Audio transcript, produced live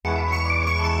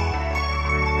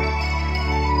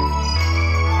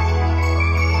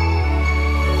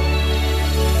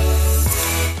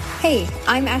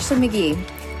I'm Ashley McGee.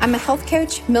 I'm a health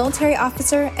coach, military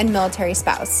officer, and military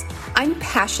spouse. I'm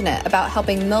passionate about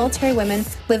helping military women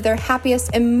live their happiest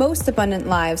and most abundant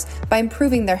lives by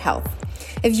improving their health.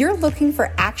 If you're looking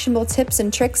for actionable tips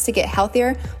and tricks to get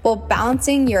healthier while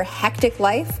balancing your hectic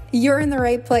life, you're in the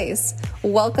right place.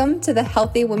 Welcome to the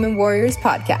Healthy Women Warriors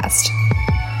podcast.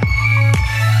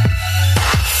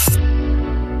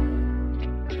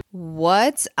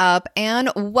 What's up, and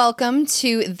welcome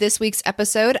to this week's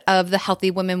episode of the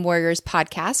Healthy Women Warriors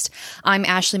podcast. I'm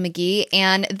Ashley McGee,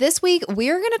 and this week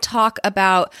we're going to talk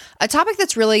about a topic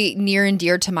that's really near and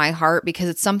dear to my heart because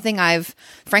it's something I've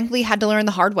frankly had to learn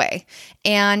the hard way,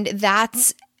 and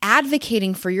that's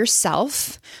advocating for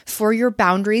yourself, for your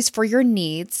boundaries, for your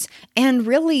needs, and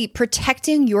really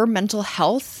protecting your mental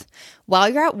health while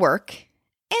you're at work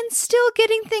and still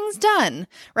getting things done,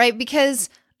 right? Because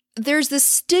there's this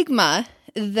stigma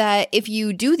that if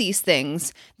you do these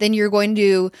things, then you're going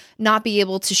to not be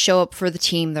able to show up for the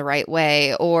team the right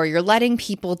way, or you're letting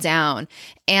people down.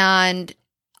 And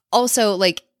also,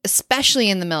 especially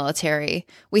in the military,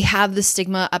 we have the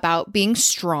stigma about being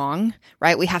strong,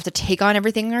 right? We have to take on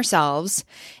everything ourselves,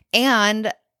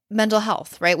 and mental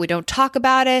health, right? We don't talk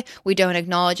about it. We don't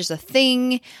acknowledge it's a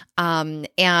thing. And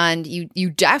you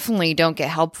definitely don't get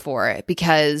help for it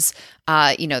because,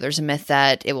 there's a myth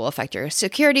that it will affect your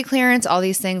security clearance, all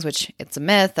these things, which it's a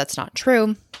myth. That's not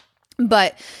true.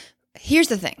 But here's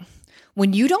the thing.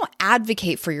 When you don't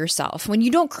advocate for yourself, when you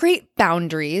don't create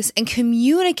boundaries and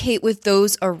communicate with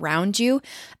those around you,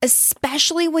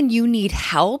 especially when you need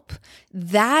help,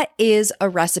 that is a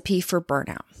recipe for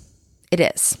burnout. It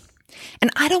is.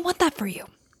 And I don't want that for you.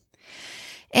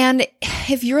 And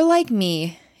if you're like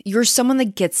me, you're someone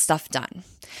that gets stuff done.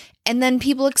 And then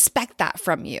people expect that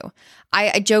from you.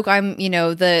 I joke I'm,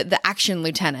 the action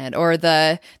lieutenant or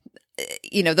the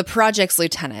projects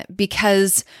lieutenant,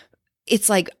 because it's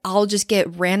like I'll just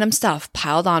get random stuff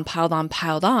piled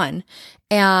on.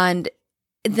 And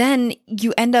then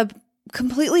you end up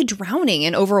completely drowning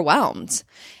and overwhelmed.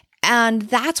 And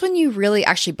that's when you really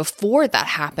actually, before that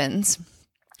happens,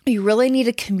 you really need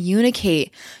to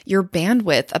communicate your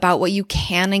bandwidth about what you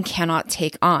can and cannot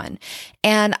take on.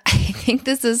 And I think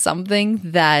this is something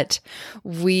that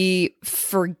we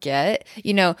forget.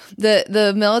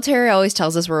 The military always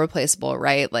tells us we're replaceable,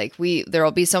 right? There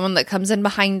will be someone that comes in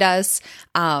behind us.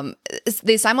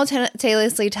 They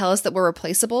simultaneously tell us that we're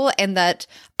replaceable and that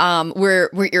we're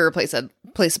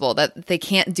irreplaceable, that they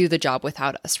can't do the job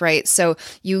without us, right? So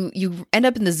you end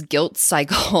up in this guilt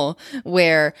cycle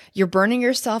where you're burning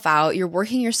yourself out, you're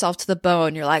working yourself to the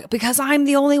bone. You're like, because I'm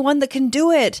the only one that can do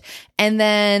it. And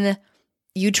then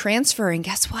you transfer, and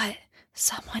guess what?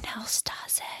 Someone else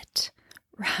does it,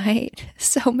 right?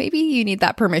 So maybe you need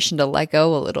that permission to let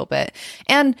go a little bit.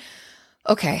 And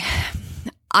okay,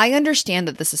 I understand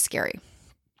that this is scary.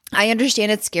 I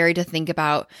understand it's scary to think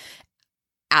about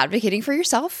advocating for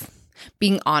yourself,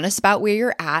 being honest about where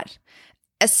you're at,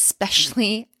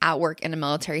 especially at work in a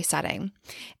military setting.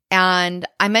 And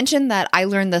I mentioned that I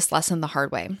learned this lesson the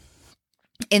hard way,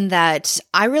 in that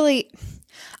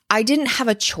I didn't have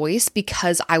a choice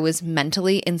because I was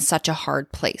mentally in such a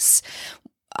hard place.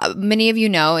 Many of you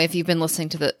know, if you've been listening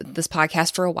to this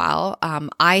podcast for a while,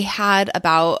 I had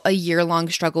about a year-long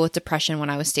struggle with depression when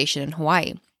I was stationed in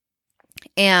Hawaii.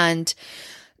 And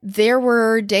there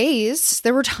were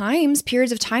times,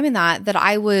 periods of time in that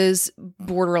I was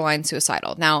borderline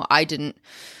suicidal. Now, I didn't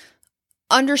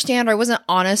understand, or I wasn't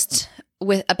honest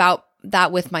about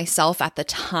that with myself at the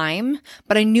time,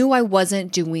 but I knew I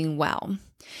wasn't doing well.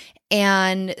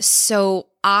 And so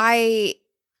I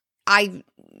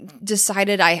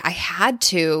decided I had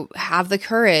to have the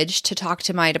courage to talk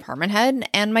to my department head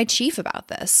and my chief about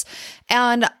this.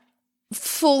 And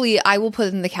fully, I will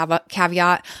put in the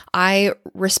caveat, I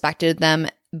respected them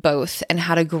both and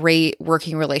had a great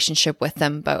working relationship with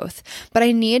them both. But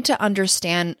I needed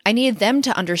them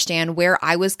to understand where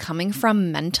I was coming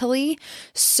from mentally.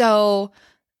 So,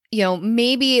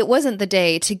 maybe it wasn't the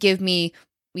day to give me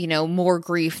more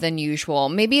grief than usual.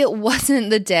 Maybe it wasn't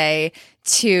the day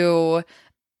to,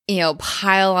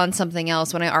 pile on something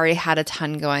else when I already had a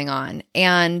ton going on.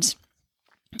 And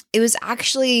it was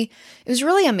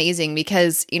really amazing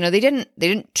because, they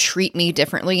didn't treat me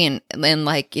differently and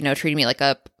treating me like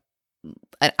an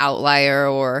outlier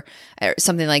or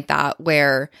something like that,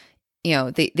 where,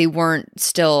 they weren't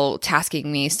still tasking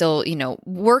me, still,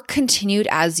 work continued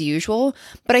as usual,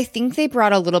 but I think they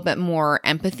brought a little bit more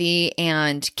empathy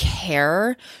and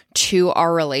care to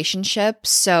our relationship.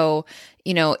 So,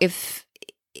 if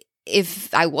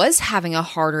if I was having a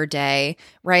harder day,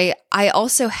 right, I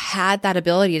also had that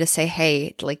ability to say,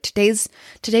 hey, like today's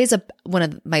one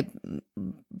of my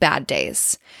bad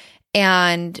days.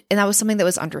 And that was something that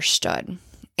was understood.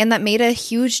 And that made a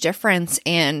huge difference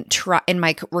in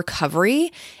my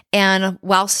recovery, and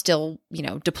while still,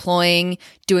 deploying,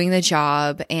 doing the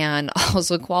job, and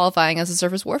also qualifying as a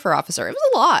surface warfare officer. It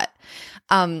was a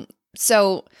lot.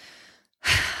 So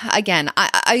again,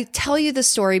 I tell you this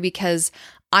story because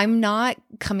I'm not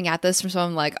coming at this from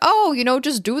someone like, oh,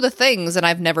 just do the things, and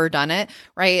I've never done it,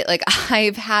 right? Like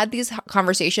I've had these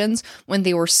conversations when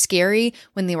they were scary,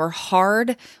 when they were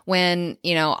hard, when,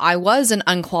 I was an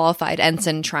unqualified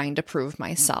ensign trying to prove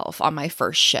myself on my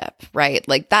first ship, right?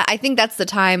 Like that, I think that's the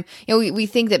time, we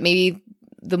think that maybe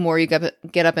the more you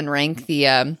get up in rank,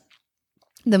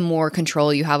 the more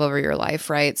control you have over your life,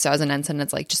 right? So as an ensign,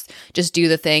 it's like, just do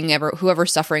the thing.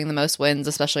 Whoever's suffering the most wins,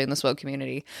 especially in the SWO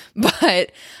community.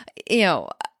 But,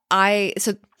 I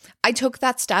took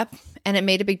that step and it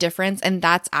made a big difference. And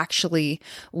that's actually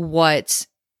what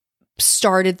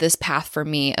started this path for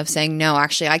me of saying, no,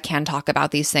 actually, I can talk about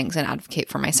these things and advocate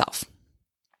for myself.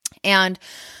 And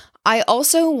I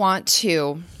also want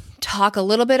to talk a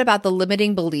little bit about the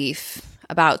limiting belief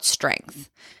about strength.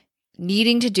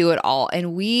 Needing to do it all.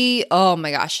 And oh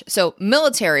my gosh. So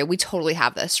military, we totally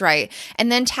have this, right?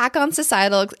 And then tack on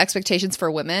societal expectations for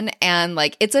women. And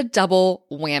like, it's a double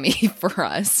whammy for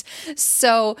us.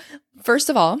 So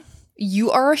first of all, you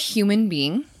are a human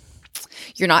being.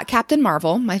 You're not Captain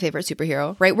Marvel, my favorite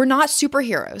superhero, right? We're not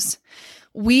superheroes.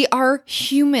 We are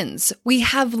humans. We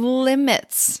have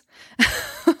limits.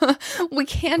 We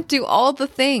can't do all the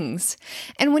things.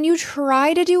 And when you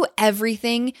try to do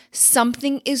everything,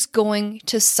 something is going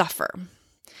to suffer.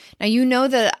 Now, you know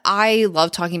that I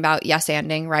love talking about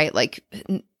yes-anding, right? Like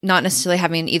not necessarily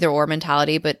having an either or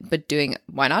mentality, but doing,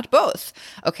 why not both?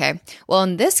 Okay. Well,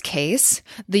 in this case,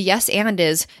 the yes and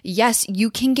is, yes,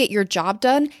 you can get your job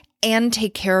done and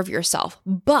take care of yourself.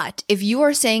 But if you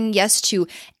are saying yes to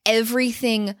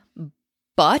everything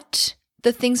but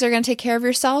the things that are going to take care of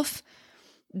yourself,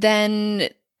 then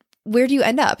where do you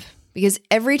end up? Because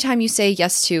every time you say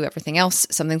yes to everything else,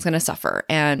 something's going to suffer.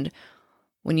 And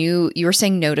when you're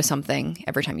saying no to something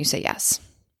every time you say yes,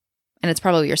 and it's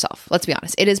probably yourself. Let's be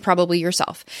honest. It is probably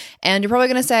yourself. And you're probably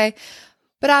going to say,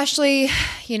 but Ashley,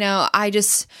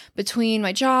 between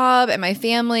my job and my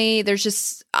family,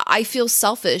 I feel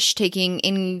selfish taking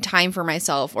any time for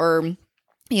myself, or,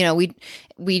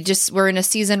 we're in a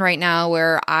season right now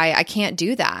where I can't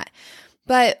do that.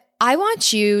 But I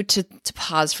want you to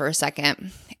pause for a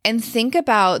second and think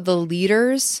about the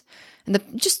leaders and the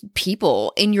just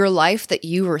people in your life that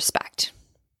you respect.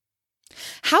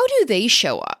 How do they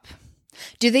show up?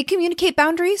 Do they communicate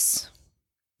boundaries?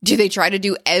 Do they try to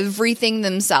do everything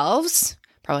themselves?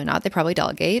 Probably not. They probably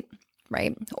delegate,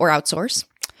 right? Or outsource.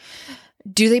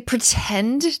 Do they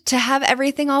pretend to have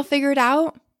everything all figured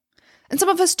out? And some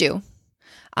of us do.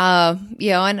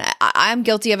 And I'm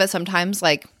guilty of it sometimes,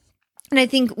 and I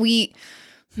think we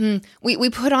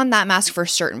put on that mask for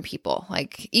certain people.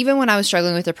 Like even when I was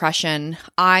struggling with depression,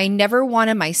 I never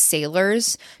wanted my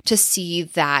sailors to see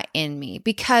that in me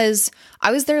because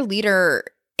I was their leader.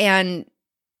 And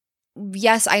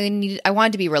yes, I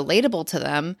wanted to be relatable to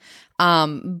them.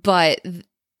 But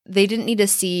they didn't need to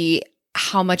see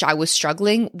how much I was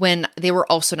struggling when they were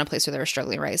also in a place where they were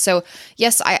struggling, right? So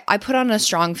yes, I put on a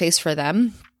strong face for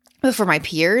them. But for my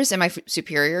peers and my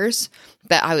superiors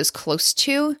that I was close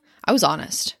to, I was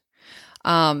honest.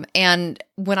 And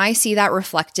when I see that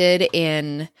reflected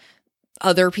in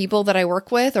other people that I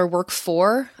work with or work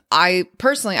for, I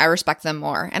respect them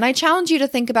more. And I challenge you to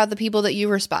think about the people that you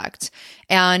respect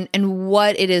and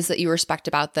what it is that you respect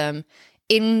about them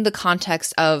in the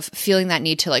context of feeling that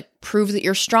need to prove that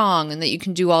you're strong and that you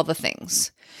can do all the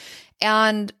things.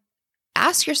 And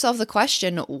ask yourself the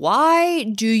question, why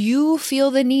do you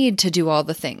feel the need to do all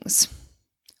the things?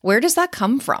 Where does that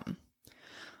come from?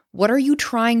 What are you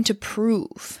trying to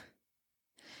prove?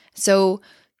 So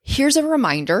here's a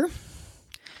reminder.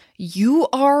 You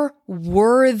are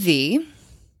worthy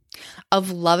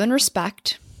of love and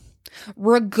respect,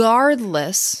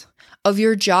 regardless of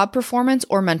your job performance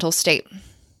or mental state.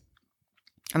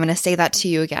 I'm going to say that to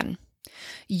you again.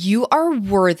 You are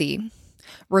worthy,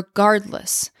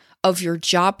 regardless of your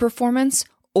job performance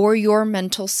or your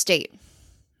mental state.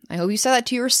 I hope you said that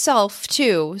to yourself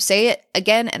too. Say it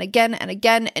again and again and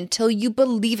again until you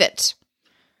believe it.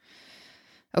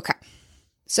 Okay.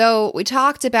 So we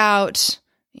talked about,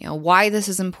 why this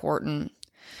is important.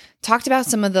 Talked about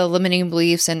some of the limiting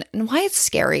beliefs and why it's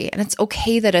scary. And it's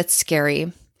okay that it's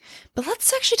scary. But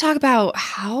let's actually talk about,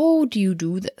 how do you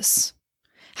do this?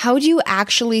 How do you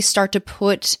actually start to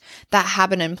put that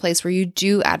habit in place where you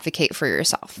do advocate for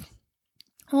yourself?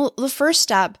 Well, the first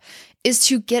step is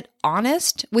to get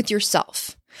honest with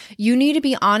yourself. You need to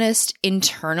be honest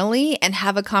internally and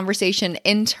have a conversation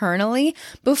internally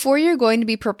before you're going to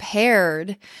be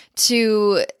prepared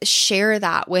to share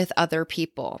that with other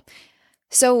people.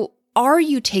 So, are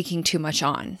you taking too much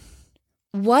on?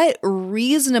 What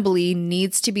reasonably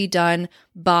needs to be done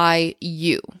by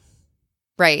you?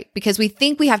 Right? Because we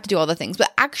think we have to do all the things,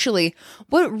 but actually,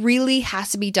 what really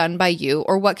has to be done by you,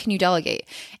 or what can you delegate?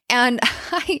 And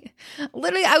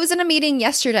I was in a meeting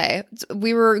yesterday.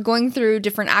 We were going through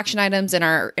different action items in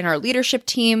our leadership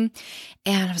team.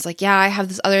 And I was like, yeah, I have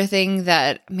this other thing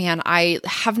that, man, I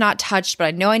have not touched, but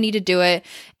I know I need to do it.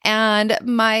 And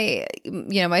my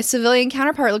civilian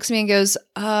counterpart looks at me and goes,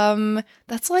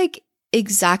 that's like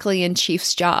exactly in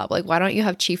Chief's job. Like, why don't you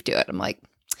have Chief do it? I'm like,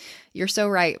 you're so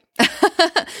right.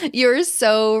 You're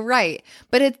so right.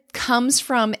 But it comes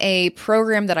from a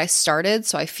program that I started.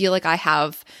 So I feel like I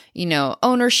have,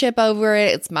 ownership over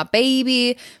it. It's my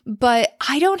baby, but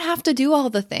I don't have to do all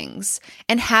the things.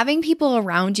 And having people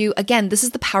around you, again, this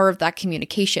is the power of that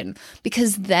communication,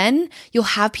 because then you'll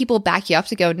have people back you up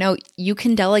to go, no, you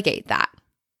can delegate that.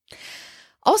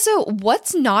 Also,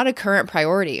 what's not a current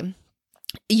priority?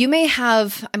 You may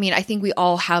have, I think we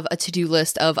all have a to-do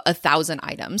list of 1,000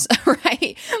 items,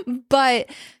 right? But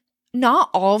not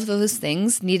all of those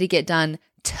things need to get done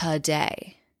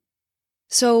today.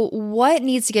 So what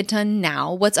needs to get done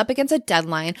now? What's up against a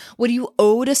deadline? What do you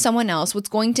owe to someone else? What's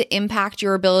going to impact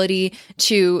your ability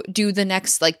to do the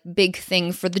next big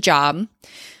thing for the job?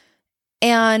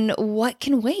 And what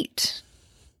can wait?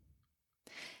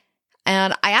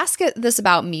 And I ask this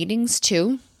about meetings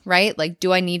too. Right? Like,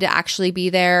 do I need to actually be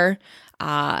there?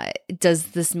 Does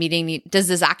this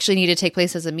actually need to take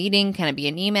place as a meeting? Can it be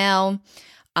an email?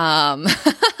 And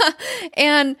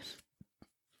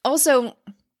also,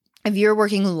 if you're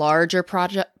working larger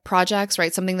projects,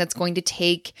 right? Something that's going to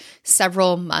take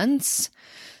several months,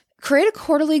 create a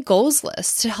quarterly goals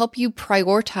list to help you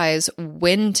prioritize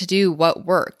when to do what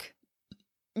work.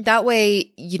 That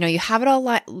way, you have it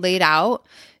all laid out.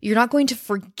 You're not going to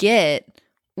forget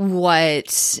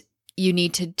what you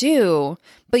need to do,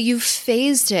 but you've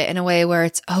phased it in a way where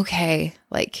it's okay.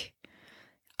 Like,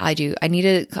 I need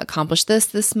to accomplish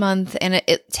this month. And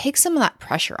it takes some of that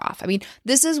pressure off.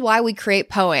 This is why we create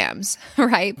POAMs,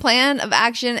 right? Plan of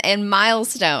action and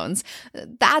milestones.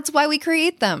 That's why we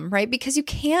create them, right? Because you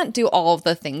can't do all of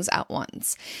the things at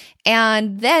once.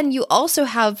 And then you also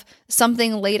have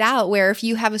something laid out where if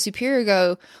you have a superior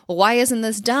go, well, why isn't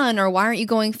this done? Or why aren't you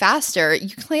going faster?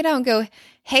 You can lay it out and go,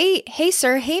 hey,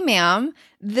 sir, hey, ma'am,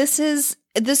 this is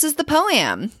the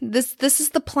POAM. This is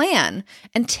the plan.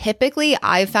 And typically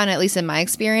I've found, at least in my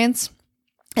experience,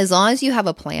 as long as you have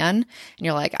a plan and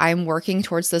you're like, I'm working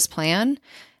towards this plan,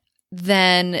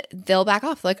 then they'll back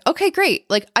off. Like, okay, great.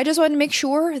 Like, I just wanted to make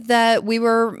sure that we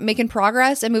were making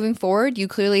progress and moving forward. You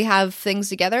clearly have things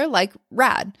together, like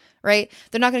rad, right?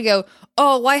 They're not going to go,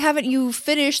 oh, why haven't you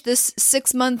finished this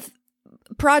 6-month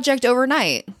project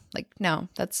overnight? Like, no,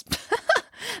 that's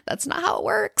that's not how it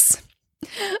works.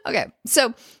 Okay.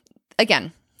 So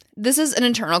again, this is an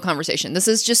internal conversation. This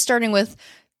is just starting with,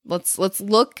 let's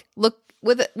look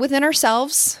within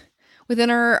ourselves, within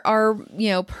our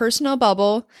personal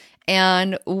bubble,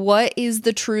 and what is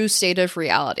the true state of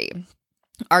reality?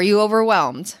 Are you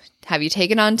overwhelmed? Have you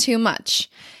taken on too much?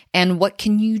 And what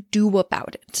can you do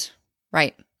about it?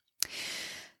 Right.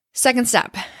 Second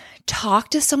step, talk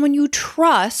to someone you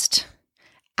trust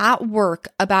at work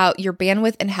about your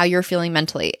bandwidth and how you're feeling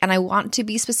mentally. And I want to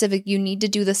be specific. You need to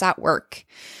do this at work.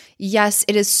 Yes,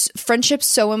 it is friendship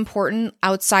so important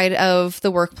outside of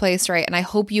the workplace, right? And I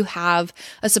hope you have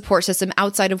a support system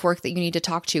outside of work that you need to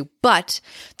talk to. But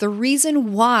the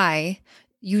reason why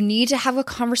you need to have a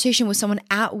conversation with someone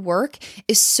at work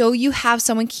is so you have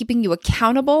someone keeping you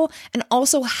accountable and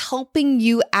also helping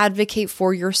you advocate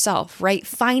for yourself, right?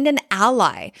 Find an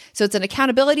ally. So it's an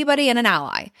accountability buddy and an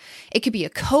ally. It could be a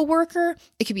coworker,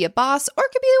 it could be a boss, or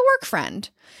it could be a work friend.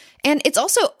 And it's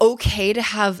also okay to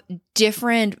have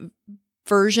different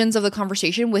versions of the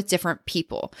conversation with different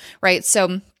people, right?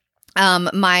 So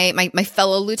my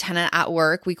fellow lieutenant at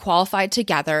work, we qualified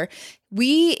together.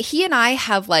 He and I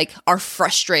have our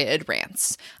frustrated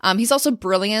rants. He's also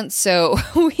brilliant. So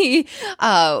we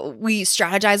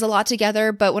strategize a lot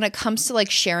together, but when it comes to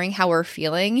sharing how we're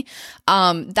feeling,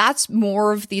 that's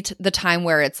more of the time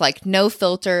where it's no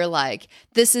filter,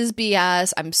 this is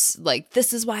BS. I'm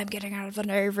this is why I'm getting out of the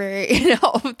Navy,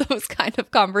 those kind of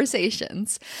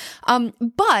conversations.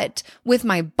 But with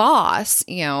my boss,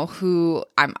 who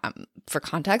I'm for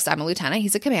context, I'm a lieutenant,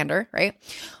 he's a commander, right?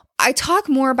 I talk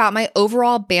more about my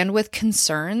overall bandwidth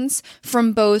concerns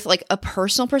from both like a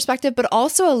personal perspective, but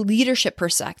also a leadership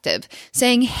perspective,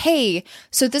 saying, hey,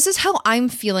 so this is how I'm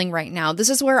feeling right now. This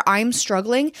is where I'm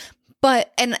struggling.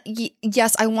 But,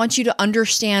 yes, I want you to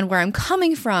understand where I'm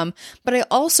coming from, but I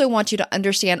also want you to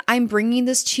understand I'm bringing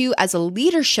this to you as a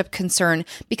leadership concern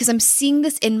because I'm seeing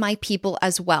this in my people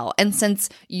as well. And since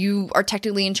you are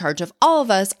technically in charge of all of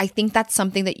us, I think that's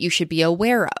something that you should be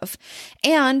aware of.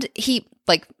 And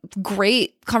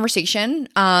great conversation.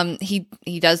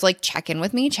 He does like check in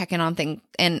with me, check in on things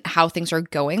and how things are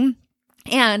going.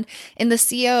 And in the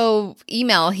CO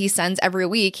email he sends every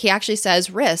week, he actually says,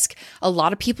 Risk, a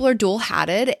lot of people are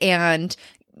dual-hatted and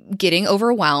getting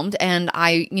overwhelmed, and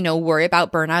I, worry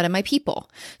about burnout in my people.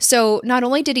 So not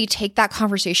only did he take that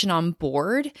conversation on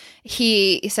board,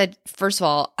 he said, first of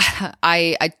all,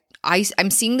 I'm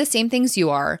seeing the same things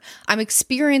you are. I'm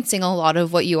experiencing a lot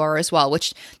of what you are as well,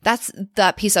 which that's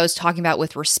that piece I was talking about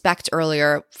with respect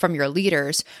earlier from your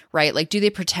leaders, right? Like, do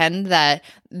they pretend that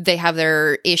they have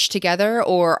their ish together,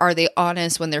 or are they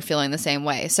honest when they're feeling the same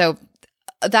way? So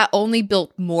that only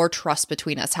built more trust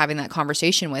between us having that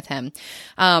conversation with him.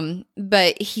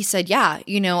 But he said, yeah,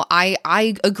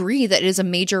 I agree that it is a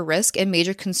major risk and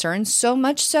major concern, so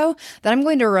much so that I'm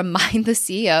going to remind the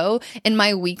CEO in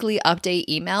my weekly update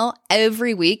email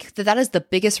every week that is the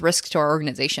biggest risk to our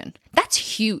organization. That's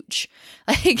huge.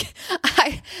 Like,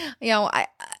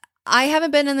 I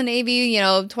haven't been in the Navy,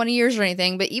 20 years or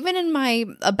anything, but even in my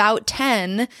about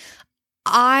 10,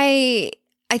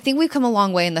 I think we've come a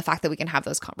long way in the fact that we can have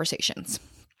those conversations.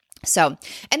 So,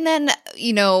 and then,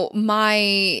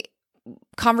 my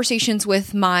conversations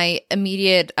with my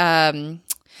immediate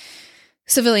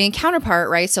civilian counterpart,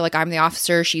 right? So like I'm the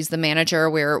officer, she's the manager,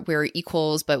 we're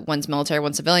equals, but one's military,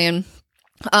 one's civilian.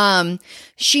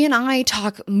 She and I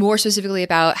talk more specifically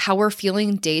about how we're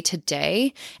feeling day to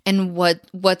day and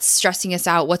what's stressing us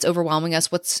out, what's overwhelming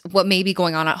us, what may be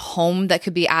going on at home that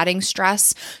could be adding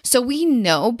stress. So we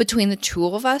know between the two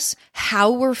of us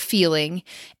how we're feeling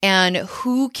and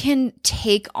who can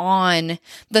take on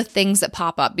the things that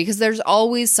pop up, because there's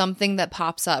always something that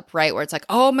pops up, right? Where it's like,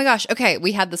 oh my gosh, okay,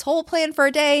 we had this whole plan for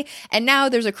a day and now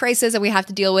there's a crisis and we have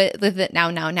to deal with it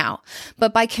now.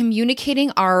 But by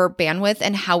communicating our bandwidth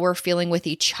and how we're feeling with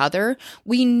each other,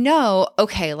 we know,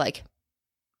 okay,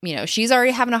 she's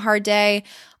already having a hard day.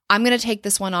 I'm going to take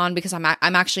this one on because I'm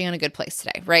actually in a good place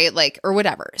today, right? Or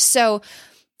whatever. So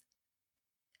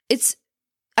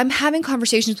I'm having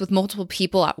conversations with multiple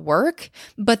people at work,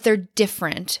 but they're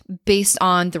different based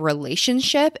on the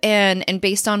relationship and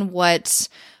based on what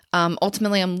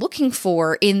ultimately I'm looking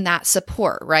for in that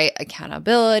support, right?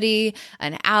 Accountability,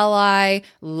 an ally,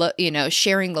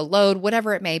 sharing the load,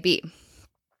 whatever it may be.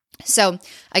 So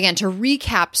again, to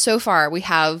recap so far, we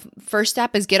have first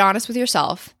step is get honest with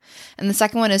yourself. And the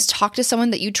second one is talk to someone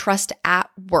that you trust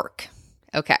at work.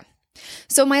 Okay.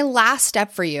 So my last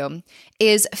step for you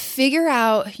is figure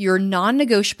out your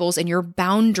non-negotiables and your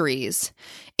boundaries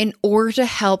in order to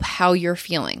help how you're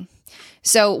feeling.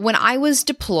 So when I was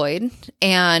deployed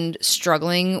and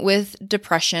struggling with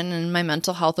depression and my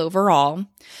mental health overall,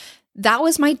 that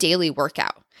was my daily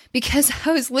workout. Because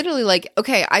I was literally like,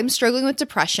 okay, I'm struggling with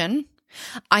depression.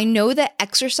 I know that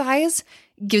exercise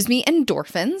gives me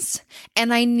endorphins,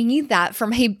 and I need that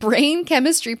from a brain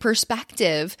chemistry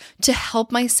perspective to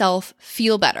help myself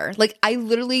feel better. Like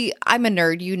I'm a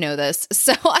nerd, you know this.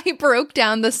 So I broke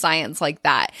down the science like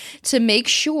that to make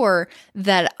sure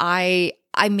that I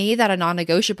made that a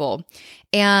non-negotiable.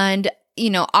 And,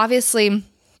 obviously,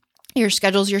 your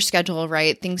schedule's your schedule,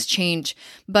 right? Things change.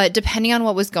 But depending on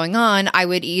what was going on, I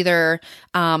would either,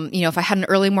 if I had an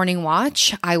early morning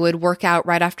watch, I would work out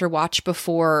right after watch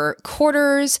before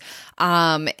quarters.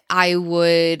 I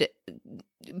would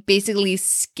basically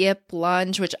skip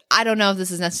lunch, which I don't know if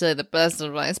this is necessarily the best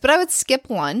advice, but I would skip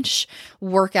lunch,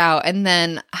 work out, and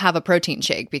then have a protein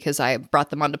shake because I brought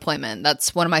them on deployment.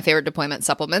 That's one of my favorite deployment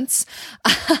supplements.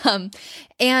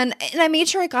 And I made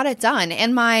sure I got it done.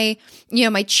 And my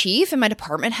chief and my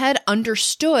department head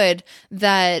understood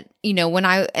that,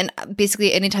 and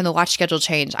basically anytime the watch schedule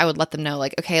changed, I would let them know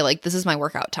okay, this is my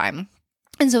workout time.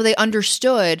 And so they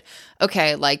understood,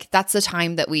 okay, that's the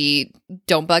time that we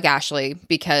don't bug Ashley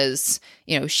because,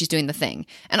 she's doing the thing.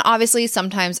 And obviously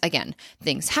sometimes, again,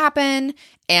 things happen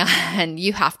and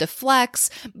you have to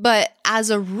flex. But as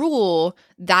a rule,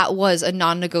 that was a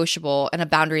non-negotiable and a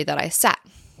boundary that I set.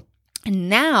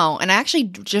 Now, and I actually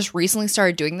just recently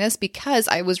started doing this because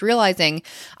I was realizing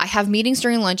I have meetings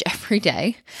during lunch every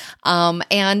day.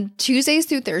 And Tuesdays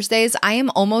through Thursdays, I am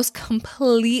almost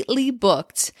completely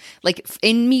booked, like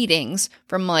in meetings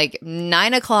from like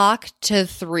 9 o'clock to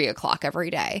 3 o'clock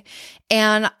every day.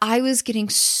 And I was getting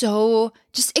so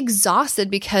just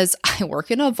exhausted because I work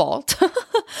in a vault.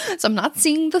 So I'm not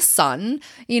seeing the sun,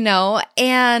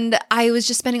 and I was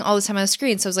just spending all this time on the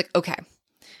screen. So I was like, okay,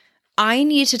 I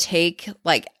need to take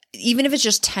even if it's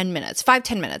just 10 minutes,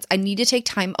 5-10 minutes, I need to take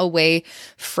time away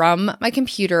from my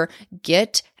computer,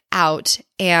 get out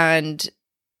and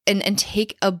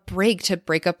take a break to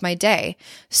break up my day.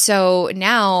 So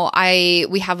now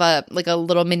we have a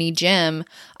little mini gym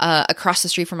across the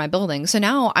street from my building. So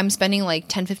now I'm spending like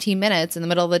 10-15 minutes in the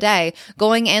middle of the day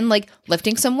going and like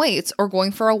lifting some weights or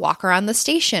going for a walk around the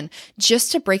station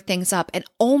just to break things up. And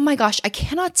oh my gosh, I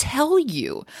cannot tell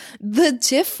you the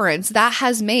difference that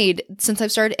has made since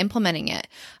I've started implementing it.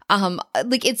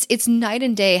 It's night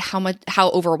and day how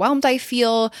overwhelmed I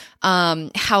feel,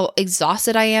 how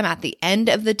exhausted I am at the end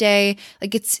of the day.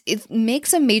 It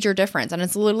makes a major difference, and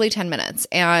it's literally 10 minutes.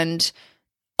 And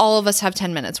all of us have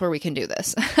 10 minutes where we can do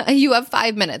this. You have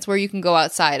 5 minutes where you can go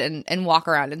outside and walk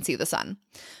around and see the sun,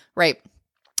 right?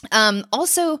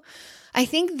 Also, I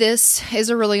think this is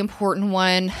a really important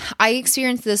one. I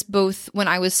experienced this both when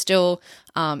I was still,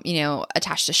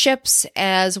 attached to ships,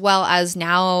 as well as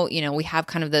now, we have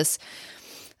kind of this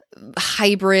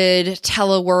hybrid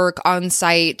telework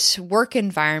on-site work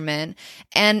environment.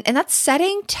 And that's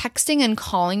setting texting and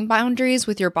calling boundaries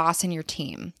with your boss and your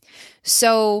team.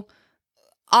 So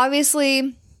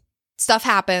obviously stuff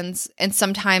happens, and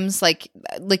sometimes like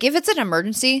if it's an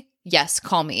emergency, yes,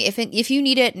 call me. If you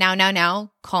need it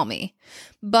now, call me.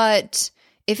 But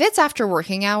if it's after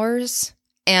working hours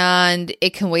and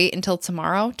it can wait until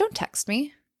tomorrow, don't text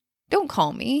me. Don't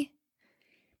call me.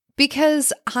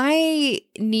 Because I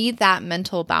need that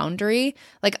mental boundary.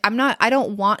 I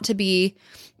don't want to be,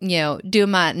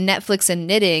 doing my Netflix and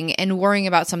knitting and worrying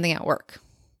about something at work.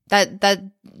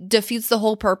 That defeats the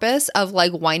whole purpose of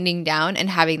like winding down and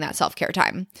having that self-care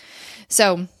time.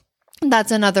 So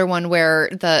that's another one where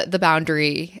the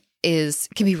boundary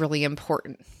can be really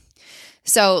important.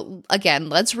 So again,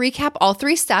 let's recap all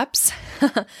 3 steps.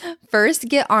 First,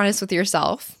 get honest with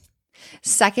yourself.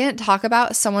 Second, talk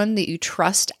about someone that you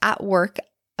trust at work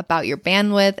about your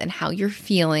bandwidth and how you're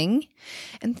feeling.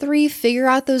 And 3, figure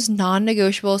out those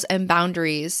non-negotiables and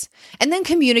boundaries and then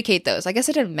communicate those. I guess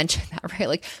I didn't mention that,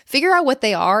 right? Figure out what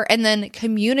they are and then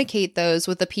communicate those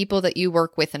with the people that you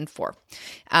work with and for,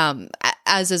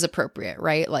 as is appropriate,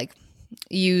 right?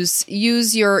 Use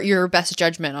your best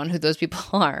judgment on who those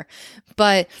people are.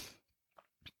 But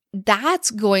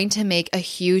that's going to make a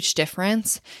huge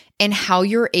difference in how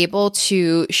you're able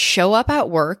to show up at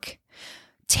work,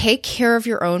 take care of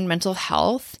your own mental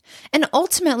health, and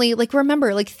ultimately,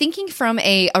 remember, thinking from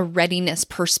a readiness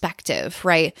perspective,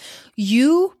 right?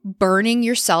 You burning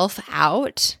yourself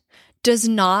out does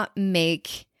not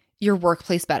make your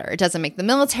workplace better. It doesn't make the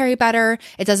military better.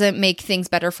 It doesn't make things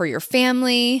better for your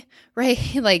family, right?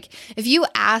 If you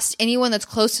asked anyone that's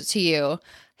close to you,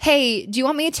 hey, do you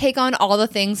want me to take on all the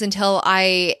things until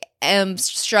I am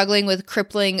struggling with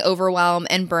crippling overwhelm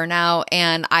and burnout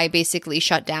and I basically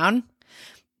shut down?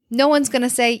 No one's going to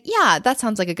say, yeah, that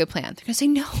sounds like a good plan. They're going to say,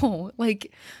 no,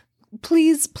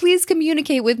 please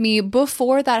communicate with me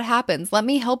before that happens. Let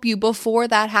me help you before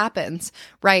that happens,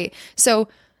 right? So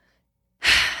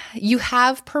you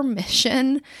have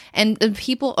permission, and the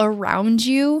people around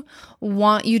you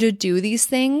want you to do these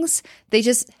things. They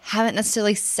just haven't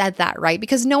necessarily said that, right?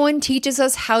 Because no one teaches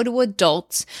us how to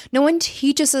adult. No one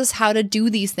teaches us how to do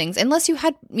these things unless you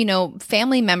had,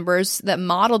 family members that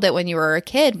modeled it when you were a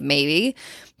kid, maybe.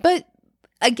 But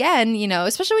again,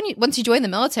 especially once you join the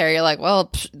military, you're like,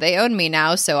 well, they own me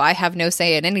now, so I have no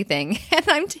say in anything. And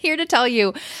I'm here to tell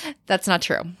you that's not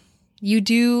true. You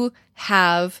do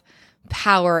have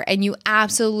power, and you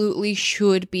absolutely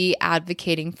should be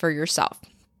advocating for yourself.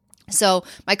 So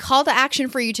my call to action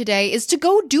for you today is to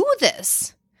go do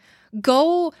this.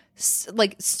 Go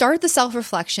start the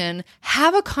self-reflection,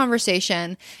 have a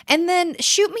conversation, and then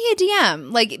shoot me a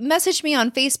DM, message me on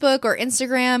Facebook or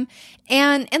Instagram,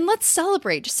 and let's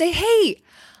celebrate. Just say, hey,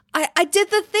 I did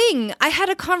the thing. I had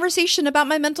a conversation about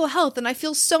my mental health and I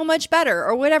feel so much better,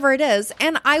 or whatever it is.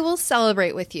 And I will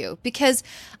celebrate with you because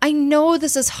I know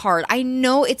this is hard. I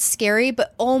know it's scary,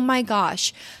 but oh my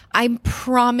gosh, I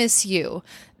promise you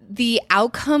the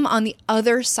outcome on the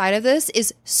other side of this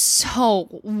is so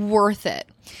worth it.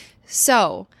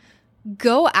 So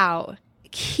go out,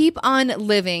 keep on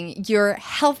living your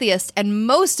healthiest and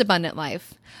most abundant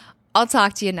life. I'll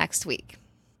talk to you next week.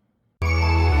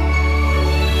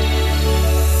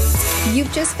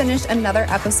 You've just finished another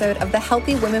episode of the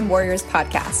Healthy Women Warriors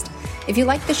podcast. If you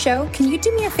like the show, can you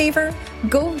do me a favor?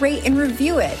 Go rate and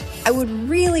review it. I would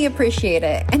really appreciate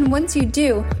it. And once you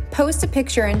do, post a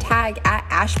picture and tag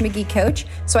 @AshMcGeeCoach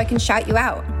so I can shout you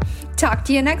out. Talk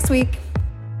to you next week.